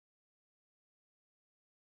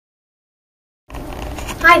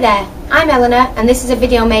Hi there, I'm Eleanor and this is a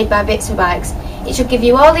video made by Bitzforbikes. It should give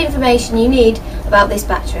you all the information you need about this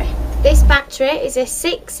battery. This battery is a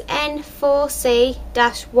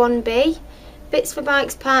 6N4C-1B,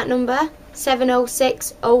 Bitzforbikes part number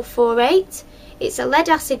 706048. It's a lead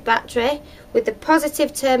acid battery with the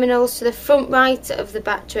positive terminals to the front right of the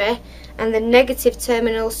battery and the negative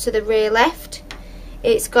terminals to the rear left.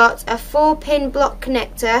 It's got a 4-pin block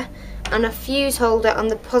connector and a fuse holder on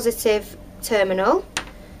the positive terminal.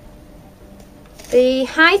 The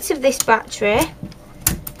height of this battery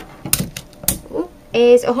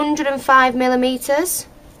is 105 millimeters.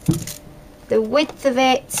 The width of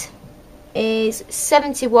it is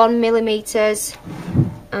 71 millimeters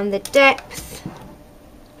and the depth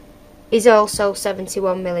is also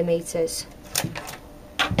 71 millimeters.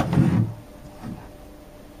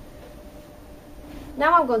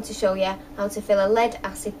 Now I'm going to show you how to fill a lead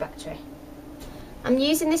acid battery. I'm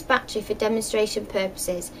using this battery for demonstration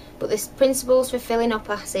purposes, but the principles for filling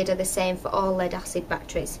up acid are the same for all lead acid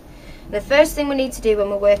batteries. The first thing we need to do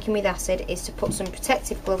when we're working with acid is to put some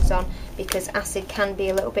protective gloves on, because acid can be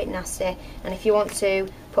a little bit nasty, and if you want to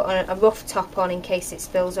put a rough top on in case it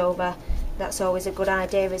spills over, that's always a good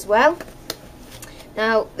idea as well.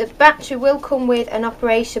 Now the battery will come with an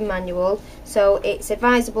operation manual, so it's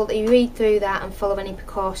advisable that you read through that and follow any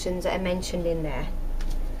precautions that are mentioned in there.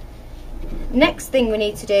 Next thing we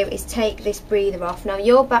need to do is take this breather off. Now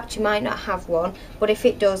your battery might not have one, but if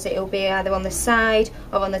it does, it'll be either on the side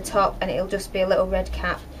or on the top, and it'll just be a little red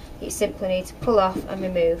cap. You simply need to pull off and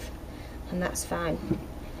remove, and that's fine.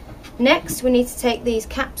 Next we need to take these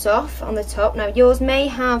caps off on the top. Now yours may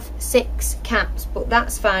have 6 caps, but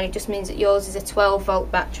that's fine, it just means that yours is a 12-volt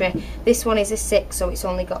battery. This one is a 6, so it's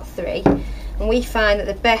only got 3. And we find that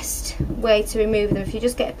the best way to remove them, if you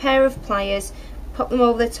just get a pair of pliers, pop them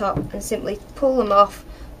over the top and simply pull them off,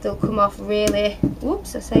 they'll come off really,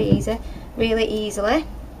 really easily.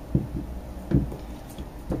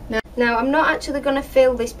 Now I'm not actually going to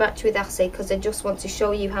fill this battery with acid because I just want to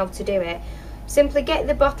show you how to do it. Simply get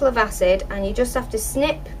the bottle of acid and you just have to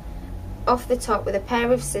snip off the top with a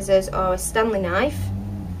pair of scissors or a Stanley knife.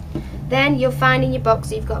 Then you'll find in your box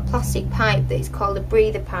that you've got a plastic pipe that is called a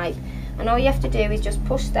breather pipe, and all you have to do is just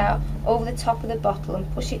push that over the top of the bottle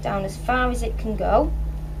and push it down as far as it can go.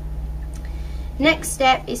 Next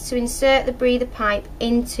step is to insert the breather pipe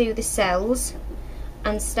into the cells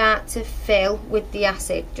and start to fill with the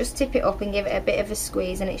acid. Just tip it up and give it a bit of a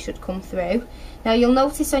squeeze and it should come through. Now you'll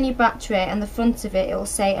notice on your battery and the front of it, it will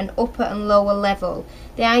say an upper and lower level.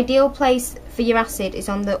 The ideal place for your acid is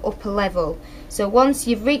on the upper level. So once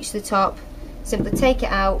you've reached the top, simply take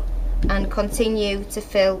it out and continue to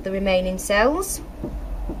fill the remaining cells,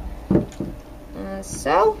 as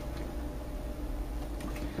so.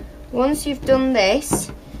 Once you've done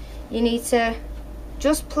this, you need to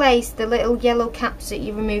just place the little yellow caps that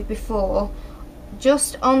you removed before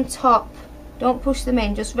just on top. Don't push them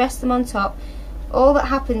in, just rest them on top. All that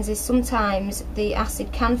happens is sometimes the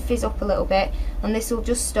acid can fizz up a little bit, and this will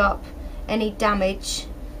just stop any damage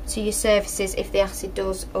to your surfaces if the acid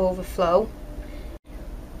does overflow.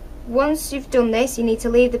 Once you've done this, you need to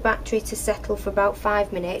leave the battery to settle for about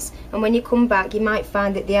 5 minutes, and when you come back you might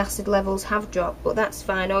find that the acid levels have dropped, but that's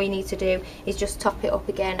fine. All you need to do is just top it up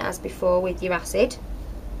again as before with your acid.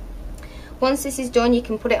 Once this is done, you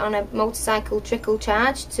can put it on a motorcycle trickle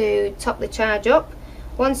charge to top the charge up.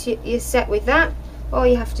 Once you're set with that, all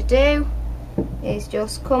you have to do is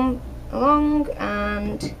just come along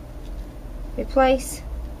and replace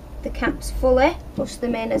the caps fully, push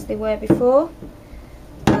them in as they were before,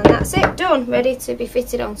 and that's it, done, ready to be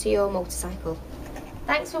fitted onto your motorcycle.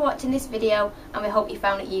 Thanks for watching this video and we hope you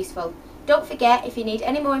found it useful. Don't forget, if you need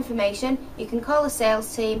any more information, you can call the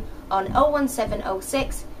sales team on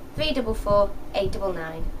 01706 344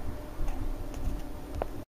 899.